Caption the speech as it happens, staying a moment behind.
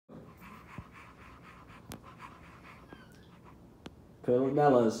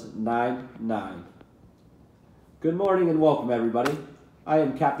Pinellas 99. Good morning and welcome, everybody. I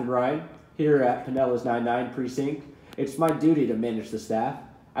am Captain Ryan here at Pinellas 99 Precinct. It's my duty to manage the staff.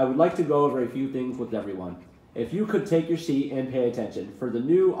 I would like to go over a few things with everyone. If you could take your seat and pay attention. For the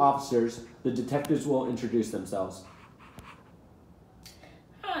new officers, the detectives will introduce themselves.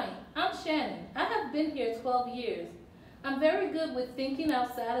 Hi, I'm Shannon. I have been here 12 years. I'm very good with thinking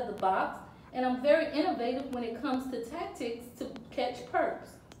outside of the box, and I'm very innovative when it comes to tactics to catch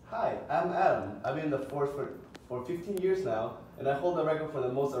perps. Hi, I'm Adam. I've been in the force for 15 years now, and I hold the record for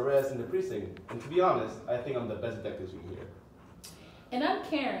the most arrests in the precinct. And to be honest, I think I'm the best detective here. And I'm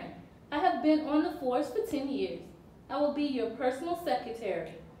Karen. I have been on the force for 10 years. I will be your personal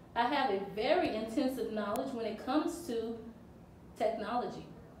secretary. I have a very intensive knowledge when it comes to technology.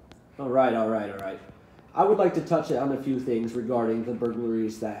 All right. I would like to touch on a few things regarding the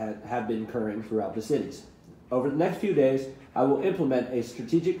burglaries that have been occurring throughout the cities. Over the next few days, I will implement a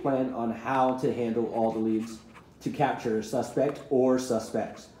strategic plan on how to handle all the leads to capture a suspect or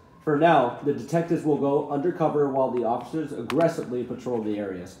suspects. For now, the detectives will go undercover while the officers aggressively patrol the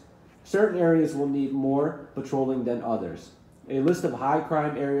areas. Certain areas will need more patrolling than others. A list of high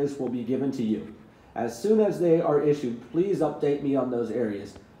crime areas will be given to you. As soon as they are issued, please update me on those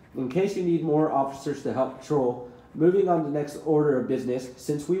areas. In case you need more officers to help patrol, moving on to the next order of business,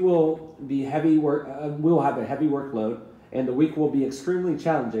 since we will be we'll have a heavy workload and the week will be extremely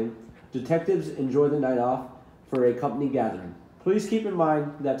challenging, detectives enjoy the night off for a company gathering. Please keep in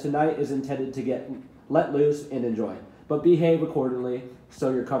mind that tonight is intended to get let loose and enjoy, but behave accordingly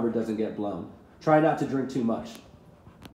so your cover doesn't get blown. Try not to drink too much.